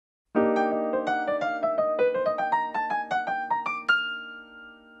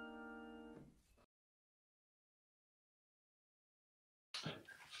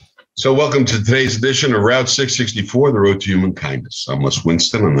So welcome to today's edition of Route 664, the Road to Human Kindness. I'm Les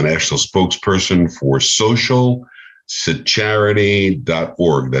Winston. I'm the national spokesperson for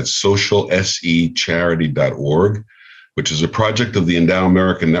socialcharity.org. That's socialsecharity.org, which is a project of the Endow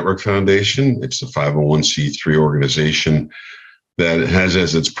American Network Foundation. It's a 501c3 organization that has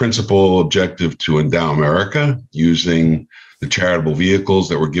as its principal objective to endow America using the charitable vehicles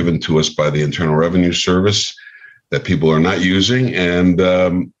that were given to us by the Internal Revenue Service that people are not using, and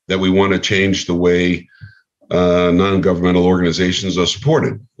that we want to change the way non-governmental organizations are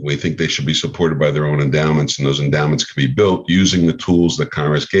supported. We think they should be supported by their own endowments, and those endowments can be built using the tools that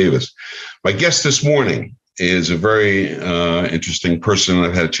Congress gave us. My guest this morning is a very interesting person.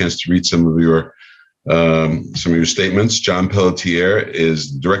 I've had a chance to read some of your statements. John Pelletier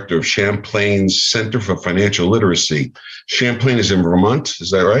is director of Champlain's Center for Financial Literacy. Champlain is in Vermont,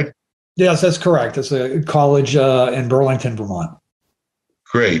 is that right? Yes, that's correct. It's a college in Burlington, Vermont.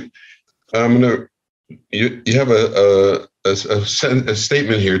 Great. You have a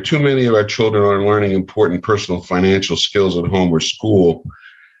statement here. Too many of our children are learning important personal financial skills at home or school.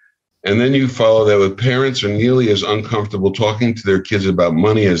 And then you follow that with parents are nearly as uncomfortable talking to their kids about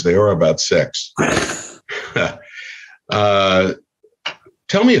money as they are about sex. Tell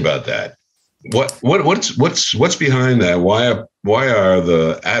me about that. What's behind that? Why are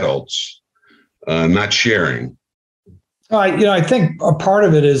the adults not sharing? I think a part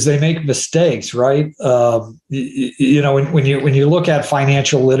of it is they make mistakes, right? When you look at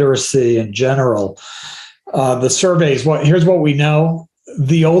financial literacy in general, the surveys. Here's what we know: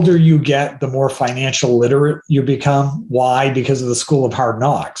 the older you get, the more financial literate you become. Why? Because of the school of hard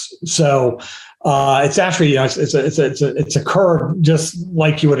knocks. So. It's actually, it's a curve, just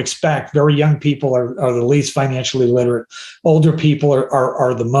like you would expect. Very young people are the least financially literate. Older people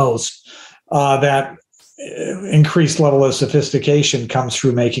are the most. That increased level of sophistication comes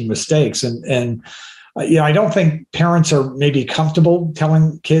through making mistakes. And I don't think parents are maybe comfortable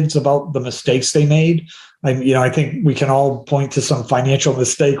telling kids about the mistakes they made. I think we can all point to some financial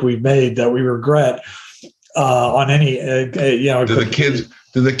mistake we've made that we regret on any,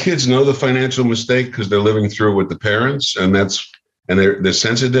 Do the kids know the financial mistake because they're living through it with the parents, and they're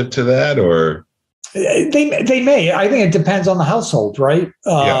sensitive to that, or they may? I think it depends on the household, right?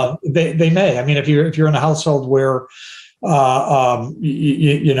 Yeah. They may. I mean, if you're in a household where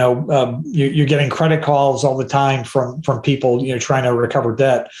you're getting credit calls all the time from people trying to recover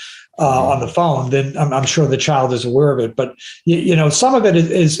debt on the phone, then I'm sure the child is aware of it. But some of it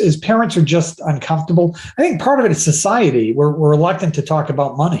is parents are just uncomfortable. I think part of it is society. We're reluctant to talk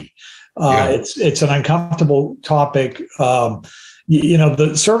about money. It's an uncomfortable topic.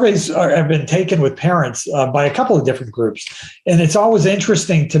 The surveys have been taken with parents by a couple of different groups, and it's always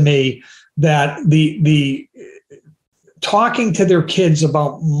interesting to me that the talking to their kids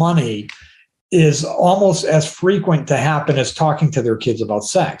about money is almost as frequent to happen as talking to their kids about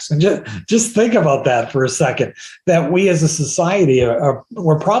sex. And just think about that for a second, that we as a society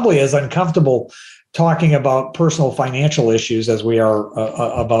we're probably as uncomfortable talking about personal financial issues as we are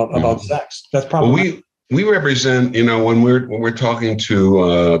about sex. That's probably we represent, when we're talking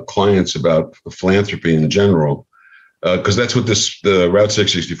to clients about philanthropy in general, because that's what the Route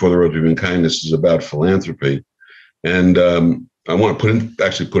 664, the Road to Human Kindness, is about, philanthropy. And I want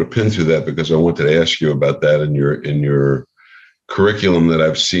to put a pin through that, because I wanted to ask you about that in your curriculum that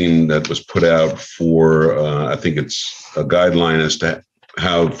I've seen that was put out for, I think it's a guideline as to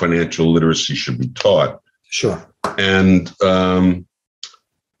how financial literacy should be taught. Sure. And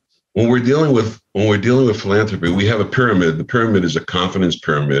when we're dealing with philanthropy, we have a pyramid. The pyramid is a confidence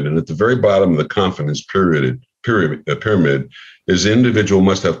pyramid, and at the very bottom of the confidence pyramid is the individual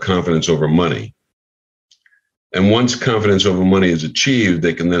must have confidence over money. And once confidence over money is achieved,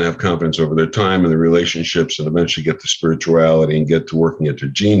 they can then have confidence over their time and their relationships, and eventually get to spirituality and get to working at their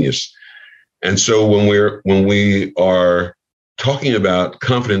genius. And so when we are talking about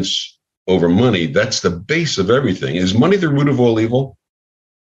confidence over money, that's the base of everything. Is money the root of all evil?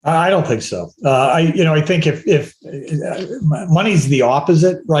 I don't think so. I think if money's the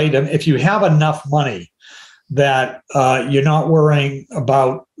opposite, right? If you have enough money that you're not worrying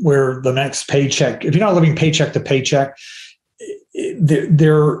about where the next paycheck, if you're not living paycheck to paycheck,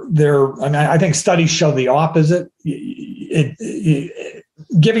 I think studies show the opposite.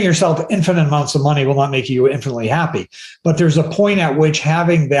 Giving yourself infinite amounts of money will not make you infinitely happy. But there's a point at which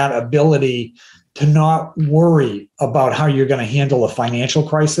having that ability to not worry about how you're going to handle a financial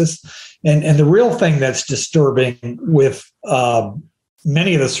crisis. And the real thing that's disturbing with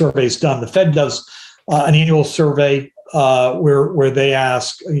many of the surveys done, the Fed does an annual survey where they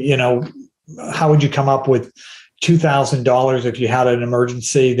ask, how would you come up with $2,000 if you had an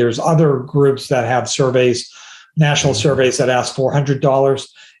emergency. There's other groups that have surveys, national surveys that ask $400.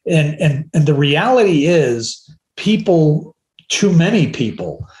 And the reality is people, too many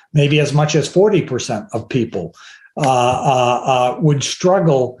people, maybe as much as 40% of people would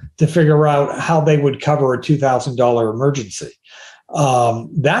struggle to figure out how they would cover a $2,000 emergency.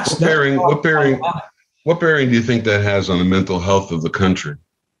 What bearing do you think that has on the mental health of the country?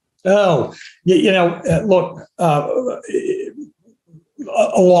 Oh, look, a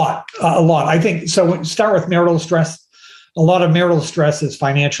lot. I think so. Start with marital stress. A lot of marital stress is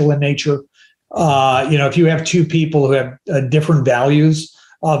financial in nature. If you have two people who have different values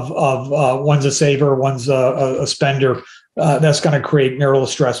of one's a saver, one's a spender, that's going to create marital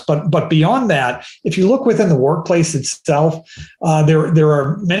stress. But beyond that, if you look within the workplace itself, there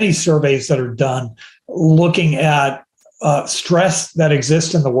are many surveys that are done looking at stress that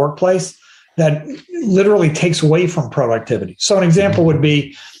exists in the workplace that literally takes away from productivity. So an example would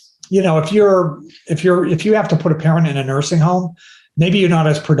be, if you have to put a parent in a nursing home, maybe you're not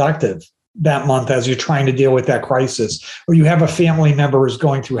as productive that month as you're trying to deal with that crisis, or you have a family member who's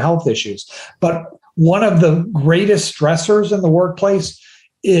going through health issues. But one of the greatest stressors in the workplace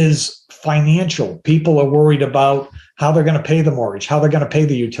is financial. People are worried about how they're going to pay the mortgage, how they're going to pay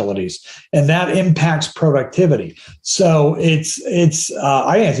the utilities, and that impacts productivity. So I think it's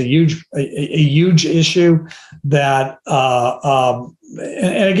a huge issue that,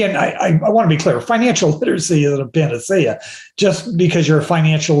 and again, I want to be clear, financial literacy isn't a panacea. Just because you're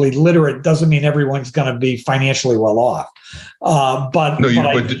financially literate doesn't mean everyone's going to be financially well off.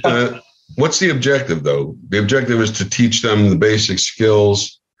 What's the objective, though? The objective is to teach them the basic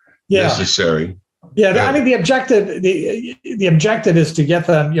skills necessary. Yeah, I mean, the objective is to get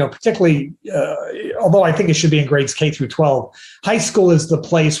them, particularly, although I think it should be in grades K through 12, high school is the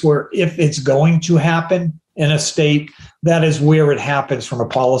place where if it's going to happen in a state, that is where it happens from a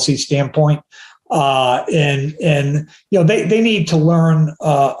policy standpoint. They need to learn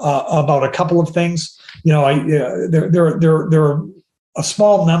about a couple of things. There are a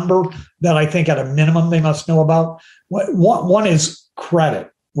small number that I think at a minimum they must know about. One is credit.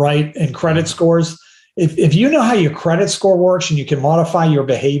 Right? And credit scores. If you know how your credit score works and you can modify your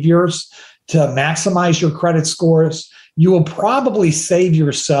behaviors to maximize your credit scores, you will probably save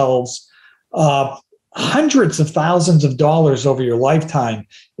yourselves hundreds of thousands of dollars over your lifetime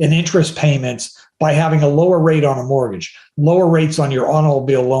in interest payments by having a lower rate on a mortgage, lower rates on your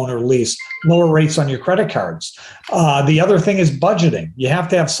automobile loan or lease, lower rates on your credit cards. The other thing is budgeting. You have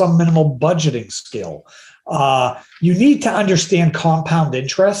to have some minimal budgeting skill. You need to understand compound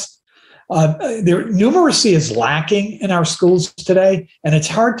interest. Numeracy is lacking in our schools today, and it's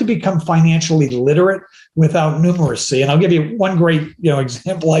hard to become financially literate without numeracy. And I'll give you one great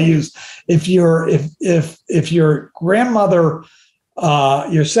example I use. If your grandmother,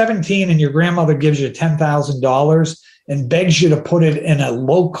 you're 17 and your grandmother gives you $10,000 and begs you to put it in a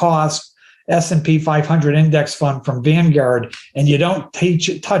low-cost S&P 500 index fund from Vanguard, and you don't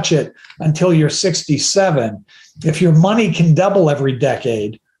touch it until you're 67, if your money can double every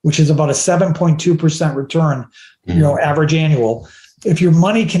decade, which is about a 7.2% return, average annual, if your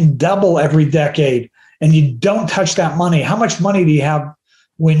money can double every decade and you don't touch that money, how much money do you have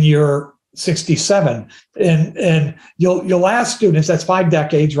when you're 67? And you'll ask students, that's 5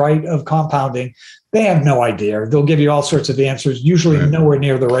 decades, right, of compounding. They have no idea. They'll give you all sorts of answers, usually nowhere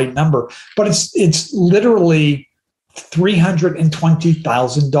near the right number. But it's literally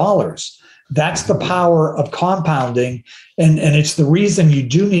 $320,000. That's the power of compounding, and it's the reason you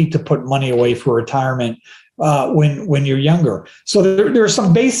do need to put money away for retirement when you're younger. So there are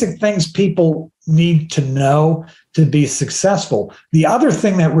some basic things people need to know to be successful. The other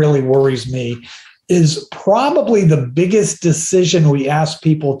thing that really worries me is probably the biggest decision we ask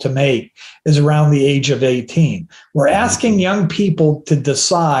people to make is around the age of 18. We're asking young people to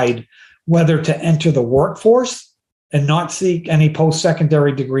decide whether to enter the workforce and not seek any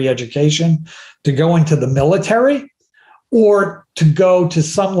post-secondary degree education, to go into the military, or to go to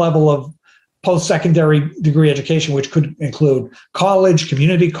some level of post-secondary degree education, which could include college,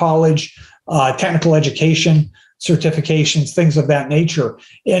 community college, technical education, certifications, things of that nature.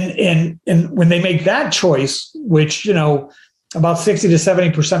 And when they make that choice, which, about 60 to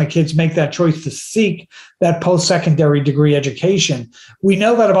 70% of kids make that choice to seek that post-secondary degree education, we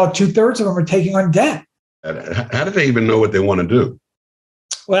know that about 2/3 of them are taking on debt. How do they even know what they want to do?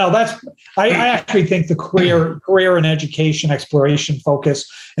 Well, I actually think the career and education exploration focus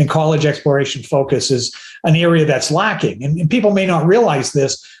and college exploration focus is an area that's lacking. And people may not realize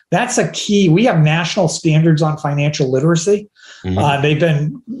this. That's a key. We have national standards on financial literacy.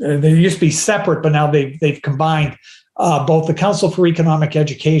 They used to be separate, but now they've combined. Both the Council for Economic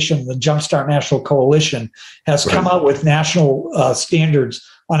Education, the Jumpstart National Coalition, has come out with national standards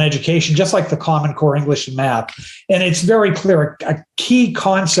on education, just like the Common Core English and Math. And it's very clear. A key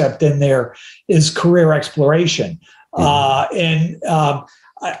concept in there is career exploration. I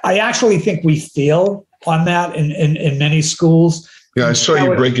actually think we fail on that in many schools. Yeah, I saw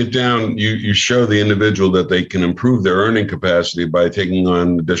you break it down. You show the individual that they can improve their earning capacity by taking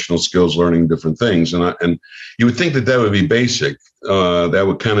on additional skills, learning different things, and you would think that would be basic. That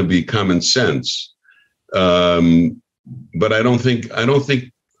would kind of be common sense, but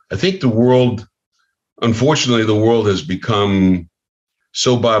I think the world, unfortunately, the world has become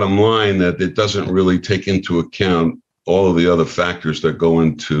so bottom line that it doesn't really take into account all of the other factors that go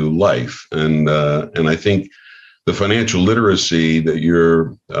into life, and I think the financial literacy that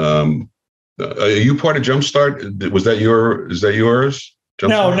are you part of Jumpstart? Is that yours?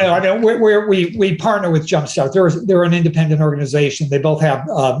 Jumpstart? No. We partner with Jumpstart. They're an independent organization. They both have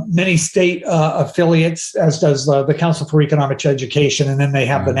many state affiliates, as does the Council for Economic Education, and then they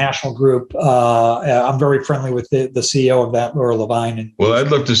have the national group. I'm very friendly with the CEO of that, Laura Levine. Well, I'd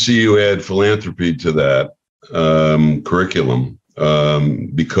love to see you add philanthropy to that curriculum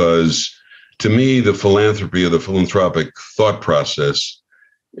because, to me, the philanthropy or the philanthropic thought process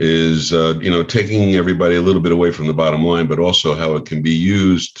is, taking everybody a little bit away from the bottom line, but also how it can be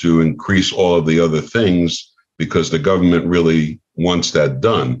used to increase all of the other things because the government really wants that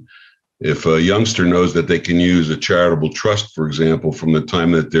done. If a youngster knows that they can use a charitable trust, for example, from the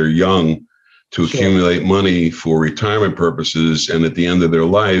time that they're young to accumulate money for retirement purposes, and at the end of their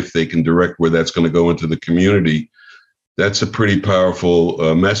life, they can direct where that's going to go into the community, that's a pretty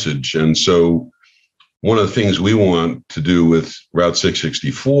powerful message. And so one of the things we want to do with Route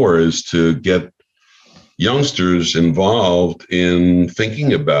 664 is to get youngsters involved in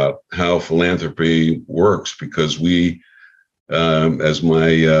thinking about how philanthropy works, because we, as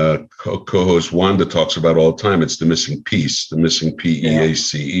my co-host Wanda talks about all the time, it's the missing piece, the missing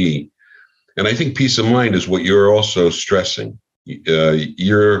PEACE. And I think peace of mind is what you're also stressing.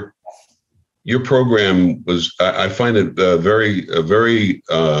 Your program was, I find it a very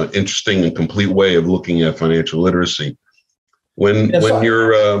interesting and complete way of looking at financial literacy. When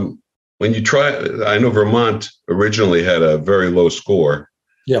you try, I know Vermont originally had a very low score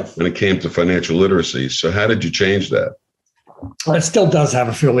when it came to financial literacy. So how did you change that? It still does have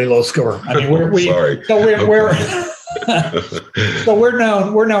a fairly low score. I mean, Sorry. So we're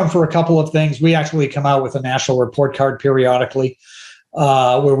known for a couple of things. We actually come out with a national report card periodically,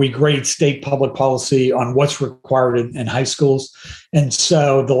 where we grade state public policy on what's required in high schools. And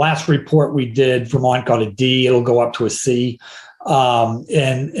so the last report we did, Vermont got a D. It'll go up to a C. But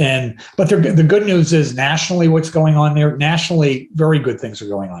the good news is nationally, what's going on there? Nationally, very good things are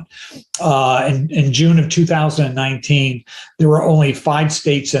going on. In June of 2019, there were only 5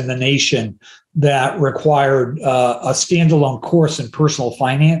 states in the nation that required a standalone course in personal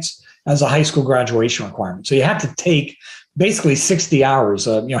finance as a high school graduation requirement. So you had to take basically 60 hours,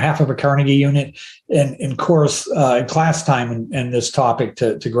 half of a Carnegie unit in course in class time in this topic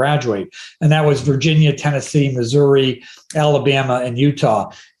to graduate. And that was Virginia, Tennessee, Missouri, Alabama, and Utah.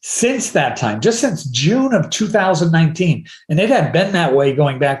 Since that time, just since June of 2019, and it had been that way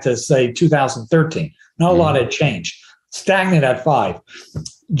going back to, say, 2013. Not a lot had changed. Stagnant at 5.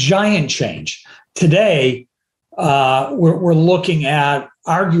 Giant change. Today, we're looking at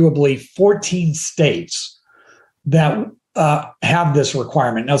arguably 14 states that have this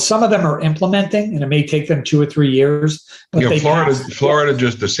requirement. Now, some of them are implementing, and it may take them 2 or 3 years. But Florida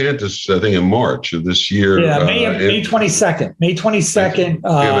just DeSantis, I think, in March of this year. Yeah, May 22nd. May 22nd,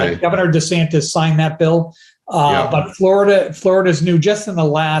 Governor DeSantis signed that bill. But Florida's new just in the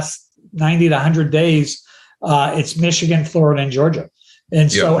last 90 to 100 days. It's Michigan, Florida, and Georgia. And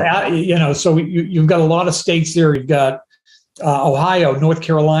so, so you've got a lot of states there. You've got Ohio, North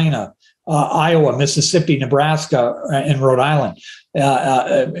Carolina, Iowa, Mississippi, Nebraska, and Rhode Island.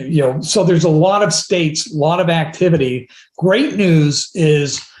 So there's a lot of states, a lot of activity. Great news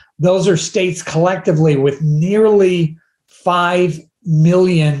is those are states collectively with nearly 5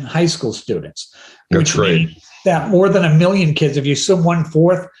 million high school students. That's right. That more than 1 million kids, if you assume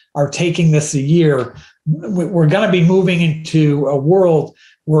 1/4 are taking this a year, we're going to be moving into a world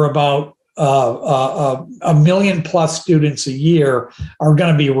where about 1 million plus students a year are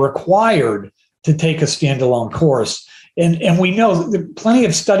going to be required to take a standalone course. And we know that plenty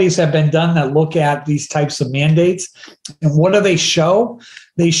of studies have been done that look at these types of mandates. And what do they show?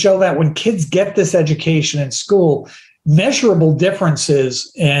 They show that when kids get this education in school, measurable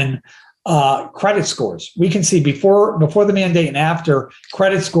differences in credit scores. We can see before the mandate and after,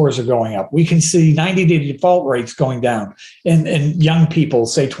 credit scores are going up. We can see 90-day default rates going down in young people,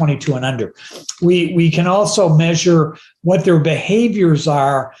 say 22 and under. We can also measure what their behaviors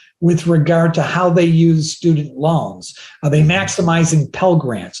are with regard to how they use student loans. Are they maximizing Pell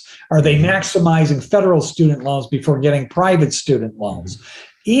Grants? Are they maximizing federal student loans before getting private student loans?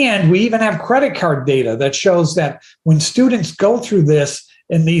 And we even have credit card data that shows that when students go through this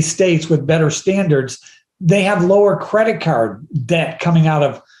in these states with better standards, they have lower credit card debt coming out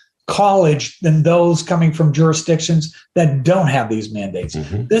of college than those coming from jurisdictions that don't have these mandates.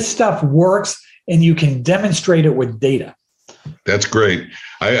 This stuff works, and you can demonstrate it with data. That's great.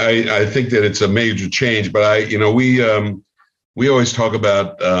 I think that it's a major change, but we always talk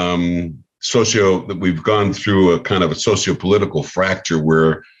about that we've gone through a kind of a socio-political fracture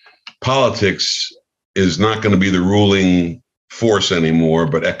where politics is not going to be the ruling force anymore,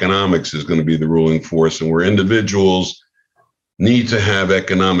 but economics is going to be the ruling force, and where individuals need to have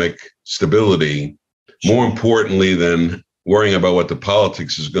economic stability more importantly than worrying about what the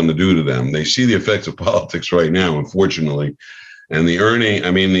politics is going to do to them. They see the effects of politics right now, unfortunately, and the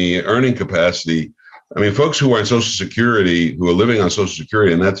earning capacity. Folks who are on Social Security, who are living on Social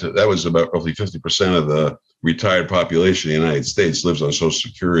Security, and that was about roughly 50% of the retired population of the United States lives on Social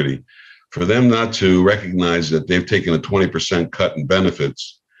Security. For them not to recognize that they've taken a 20% cut in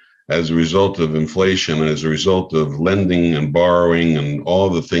benefits as a result of inflation, and as a result of lending and borrowing and all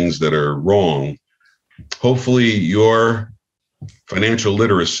the things that are wrong, hopefully your financial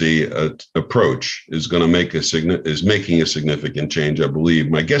literacy approach is going to making a significant change, I believe.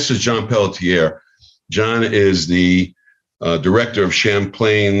 My guest is John Pelletier. John is the director of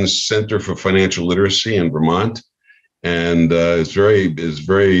Champlain's Center for Financial Literacy in Vermont, and is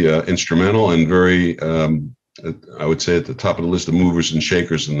very instrumental and very, I would say, at the top of the list of movers and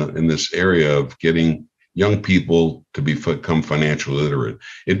shakers in this area of getting young people to become financially literate.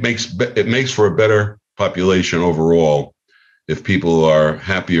 It makes for a better population overall if people are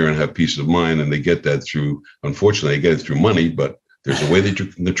happier and have peace of mind, and they get that through. Unfortunately, they get it through money, but there's a way that you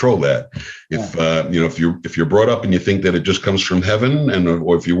can control that. If you're brought up and you think that it just comes from heaven,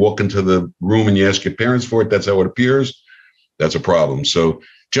 or if you walk into the room and you ask your parents for it, that's how it appears. That's a problem. So,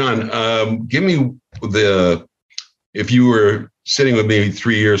 John, give me if you were sitting with me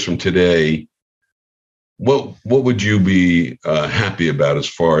 3 years from today, what would you be happy about as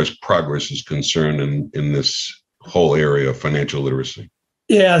far as progress is concerned in this whole area of financial literacy?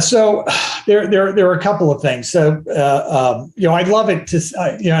 Yeah, so there are a couple of things. So, I'd love it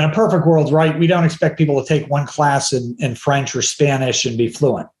to, in a perfect world, right? We don't expect people to take one class in French or Spanish and be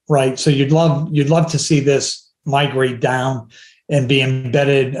fluent, right? So you'd love to see this migrate down and be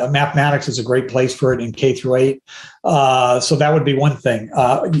embedded. Mathematics is a great place for it in K through 8. So that would be one thing.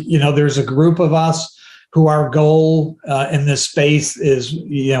 There's a group of us who our goal in this space is,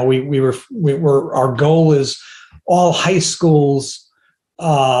 our goal is all high schools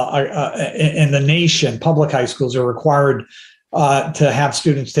in the nation, public high schools, are required to have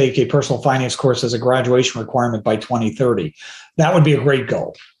students take a personal finance course as a graduation requirement by 2030. That would be a great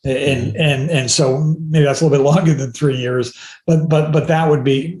goal, and so maybe that's a little bit longer than 3 years, but that would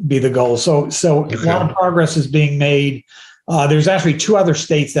be the goal. So okay. A lot of progress is being made. There's actually 2 other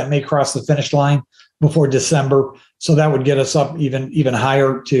states that may cross the finish line before December, so that would get us up even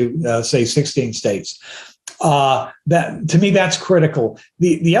higher to say 16 states. That, to me, that's critical.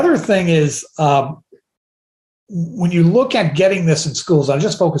 The other thing is, when you look at getting this in schools, I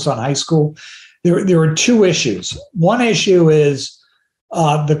just focus on high school. There are 2 issues. One issue is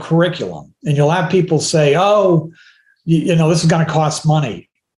the curriculum, and you'll have people say, "Oh, this is going to cost money."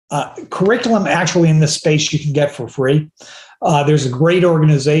 Curriculum, actually, in this space, you can get for free. There's a great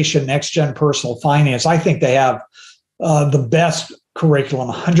organization, Next Gen Personal Finance. I think they have the best curriculum,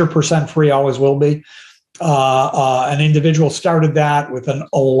 100% free, always will be. An individual started that with a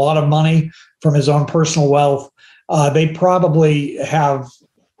lot of money from his own personal wealth. They probably have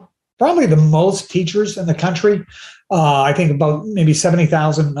the most teachers in the country. I think about maybe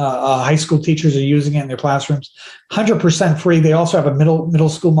 70,000 high school teachers are using it in their classrooms. 100% free. They also have a middle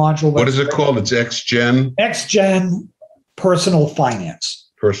school module. What is it called? It's X-Gen? X-Gen Personal Finance.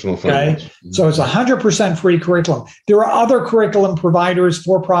 Personal finance. Okay? So it's 100% free curriculum. There are other curriculum providers,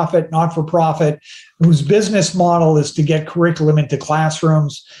 for-profit, not-for-profit, whose business model is to get curriculum into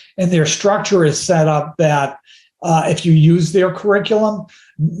classrooms, and their structure is set up that if you use their curriculum,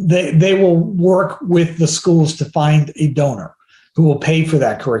 they will work with the schools to find a donor. who will pay for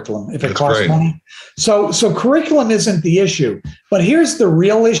that curriculum if it That's costs great. money. So curriculum isn't the issue, but here's the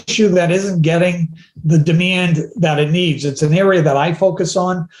real issue that isn't getting the demand that it needs. It's an area that I focus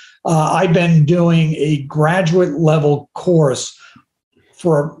on. I've been doing a graduate level course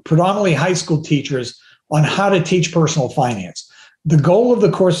for predominantly high school teachers on how to teach personal finance. The goal of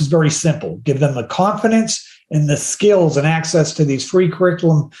the course is very simple: give them the confidence and the skills and access to these free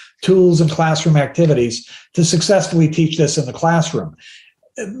curriculum tools and classroom activities to successfully teach this in the classroom.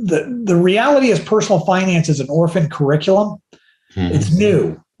 The reality is personal finance is an orphan curriculum. Mm-hmm. It's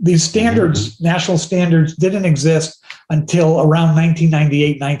new. These standards, mm-hmm. national standards, didn't exist until around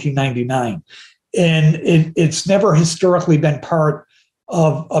 1998, 1999. And it's never historically been part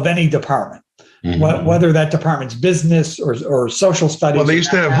of any department. Mm-hmm. Whether that department's business or social studies. Well, they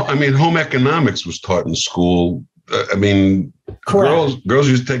used to have, home economics was taught in school. Girls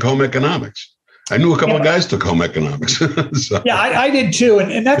used to take home economics. I knew a couple of guys took home economics. So. Yeah, I did too.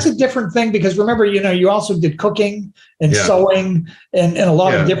 And that's a different thing because remember, you also did cooking and sewing and a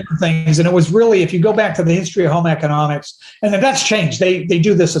lot of different things. And it was really, if you go back to the history of home economics, and that's changed, they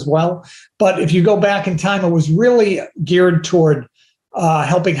do this as well. But if you go back in time, it was really geared toward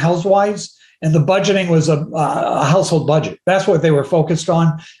helping housewives. And the budgeting was a household budget. That's what they were focused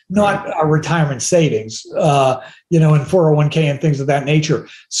on, not retirement savings, and 401k and things of that nature.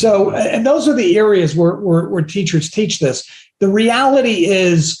 So, and those are the areas where teachers teach this. The reality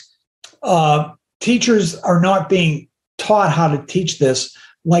is teachers are not being taught how to teach this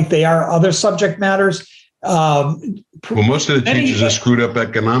like they are other subject matters. Well, most of the teachers are screwed up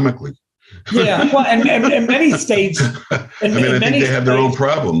economically. Yeah, well, and many states. I think they have their own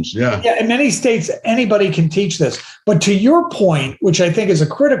problems. Yeah. In many states, anybody can teach this. But to your point, which I think is a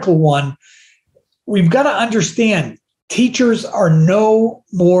critical one, we've got to understand teachers are no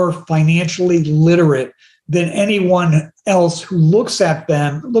more financially literate than anyone else who looks like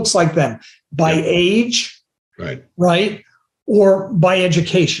them by age, right, or by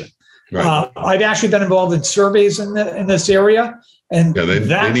education. Right. I've actually been involved in surveys in this area. And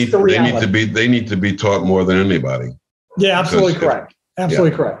they need to be taught more than anybody. Yeah, absolutely correct.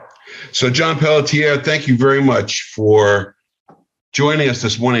 Absolutely correct. So, John Pelletier, thank you very much for joining us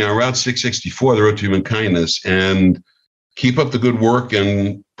this morning on Route 664, the Road to Human Kindness, and keep up the good work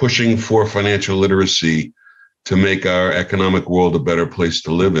and pushing for financial literacy to make our economic world a better place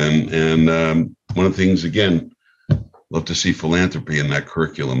to live in. And one of the things, again, love to see philanthropy in that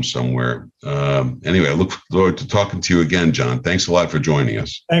curriculum somewhere. Anyway, I look forward to talking to you again, John. Thanks a lot for joining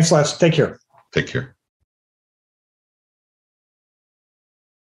us. Thanks, Les. Take care. Take care.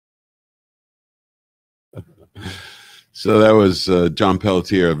 So that was John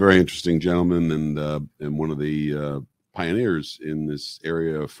Pelletier, a very interesting gentleman and one of the pioneers in this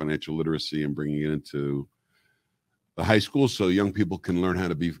area of financial literacy and bringing it into the high school so young people can learn how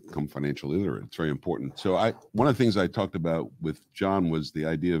to become financially literate. It's very important. So one of the things I talked about with John was the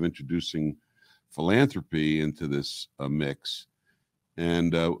idea of introducing philanthropy into this mix.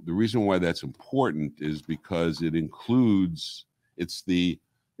 And the reason why that's important is because it includes, it's a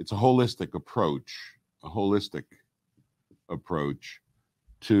holistic approach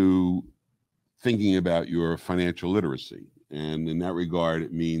to thinking about your financial literacy. And in that regard,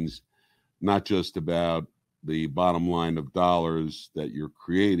 it means not just about the bottom line of dollars that you're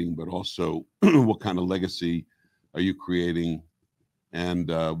creating, but also what kind of legacy are you creating, and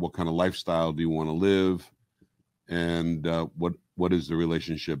what kind of lifestyle do you want to live, and what is the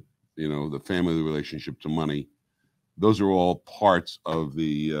relationship, the family relationship to money. Those are all parts of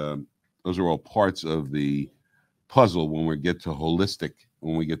the puzzle when we get to holistic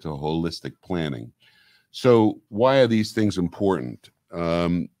planning. So why are these things important?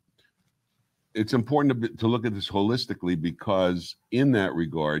 It's important to look at this holistically because in that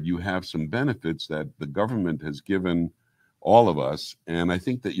regard, you have some benefits that the government has given all of us. And I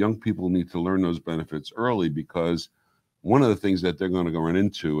think that young people need to learn those benefits early because one of the things that they're going to run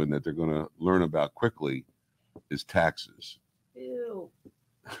into and that they're going to learn about quickly is taxes. Ew.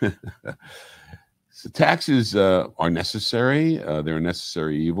 So taxes are necessary. They're a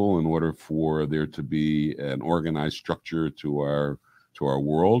necessary evil in order for there to be an organized structure to our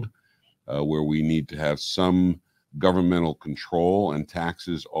world. Where we need to have some governmental control, and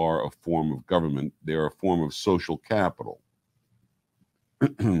taxes are a form of government. They're a form of social capital.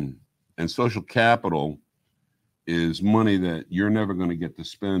 And social capital is money that you're never going to get to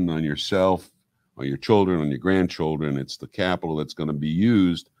spend on yourself, on your children, on your grandchildren. It's the capital that's going to be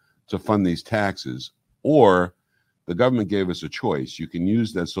used to fund these taxes. Or the government gave us a choice. You can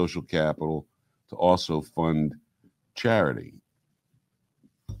use that social capital to also fund charity.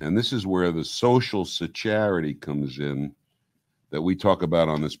 And this is where the social charity comes in, that we talk about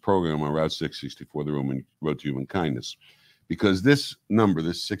on this program on Route 664, the Road to Human Kindness, because this number,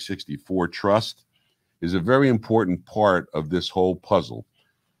 this 664 trust, is a very important part of this whole puzzle.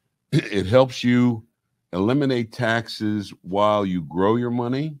 It helps you eliminate taxes while you grow your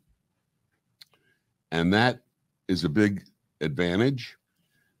money, and that is a big advantage.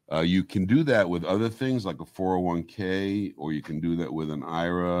 You can do that with other things like a 401k, or you can do that with an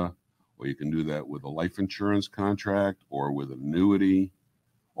IRA, or you can do that with a life insurance contract or with an annuity.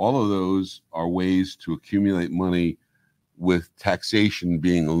 All of those are ways to accumulate money with taxation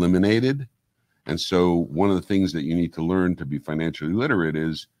being eliminated. And so one of the things that you need to learn to be financially literate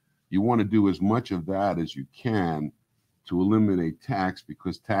is you want to do as much of that as you can to eliminate tax,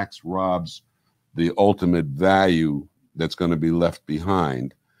 because tax robs the ultimate value that's going to be left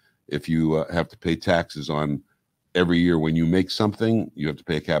behind. If you have to pay taxes on every year when you make something, you have to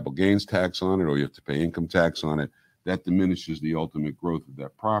pay a capital gains tax on it, or you have to pay income tax on it. That diminishes the ultimate growth of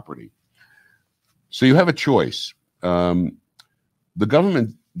that property. So you have a choice. The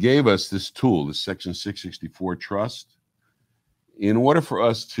government gave us this tool, this Section 664 trust, in order for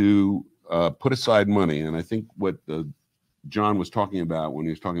us to put aside money. And I think what John was talking about when he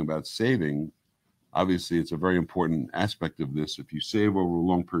was talking about saving, obviously it's a very important aspect of this. If you save over a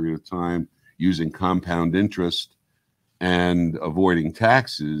long period of time using compound interest and avoiding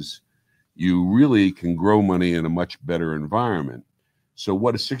taxes, you really can grow money in a much better environment. So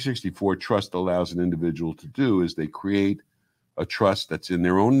what a 664 trust allows an individual to do is they create a trust that's in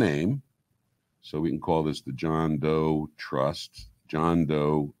their own name. So we can call this the John Doe Trust, John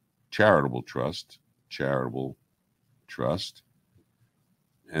Doe Charitable Trust, Charitable Trust.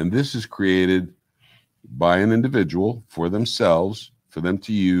 And this is created by an individual for themselves, for them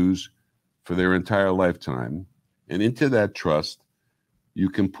to use for their entire lifetime. And into that trust, you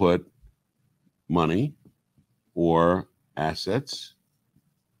can put money or assets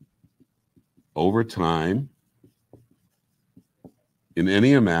over time in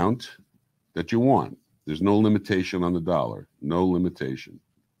any amount that you want. There's no limitation on the dollar, no limitation.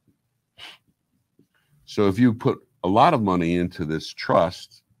 So if you put a lot of money into this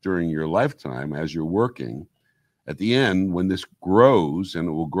trust during your lifetime as you're working, at the end, when this grows, and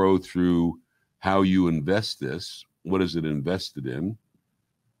it will grow through how you invest this, what is it invested in,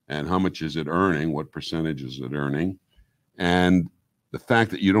 and how much is it earning, what percentage is it earning, and the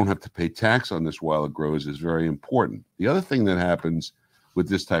fact that you don't have to pay tax on this while it grows is very important. The other thing that happens with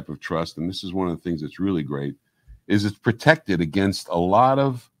this type of trust, and this is one of the things that's really great, is it's protected against a lot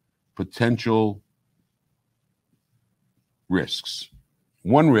of potential risks.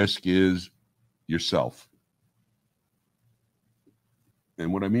 One risk is yourself.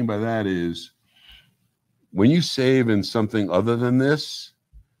 And what I mean by that is when you save in something other than this,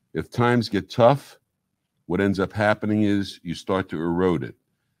 if times get tough, what ends up happening is you start to erode it.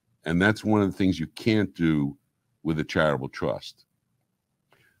 And that's one of the things you can't do with a charitable trust.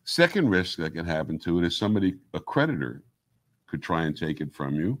 Second risk that can happen to it is somebody, a creditor, could try and take it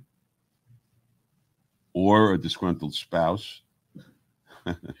from you, or a disgruntled spouse.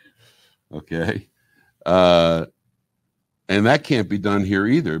 Okay. And that can't be done here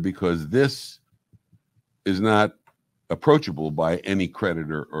either, because this is not approachable by any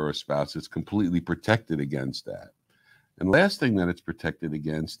creditor or a spouse. It's completely protected against that. And the last thing that it's protected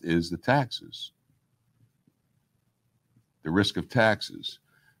against is the taxes, the risk of taxes.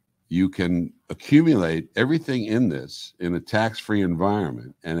 You can accumulate everything in this in a tax-free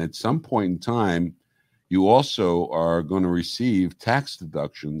environment. And at some point in time, you also are going to receive tax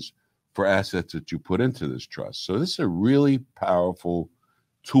deductions for assets that you put into this trust. So this is a really powerful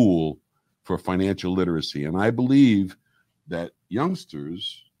tool for financial literacy. And I believe that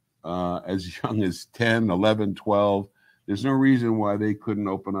youngsters, as young as 10, 11, 12, there's no reason why they couldn't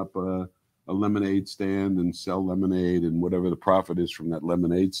open up a lemonade stand and sell lemonade, and whatever the profit is from that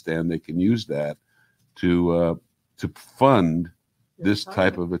lemonade stand, they can use that to fund this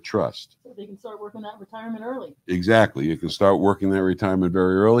type of a trust. So they can start working that retirement early. Exactly. You can start working that retirement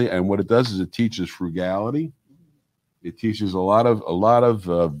very early. And what it does is it teaches frugality. It teaches a lot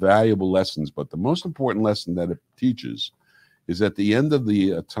of valuable lessons. But the most important lesson that it teaches is at the end of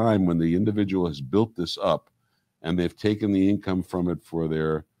the time when the individual has built this up and they've taken the income from it for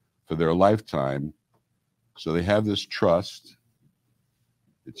their lifetime. So they have this trust.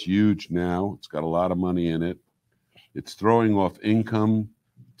 It's huge now. It's got a lot of money in it. It's throwing off income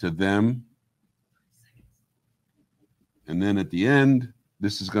to them. And then at the end,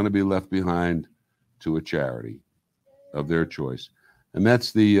 this is going to be left behind to a charity of their choice. And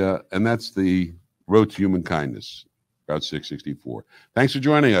that's the Road to Human Kindness, Route 664. Thanks for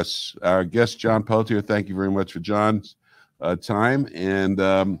joining us. Our guest, John Pelletier, thank you very much for John's time. And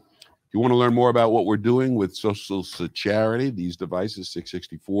if you want to learn more about what we're doing with Social Charity, these devices,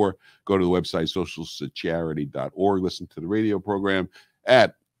 664, go to the website socialcharity.org. Listen to the radio program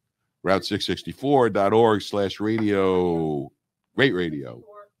at route664.org/radio. Rate radio.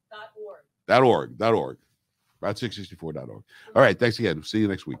 .org. Route664.org. All right. Thanks again. See you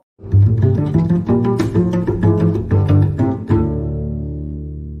next week.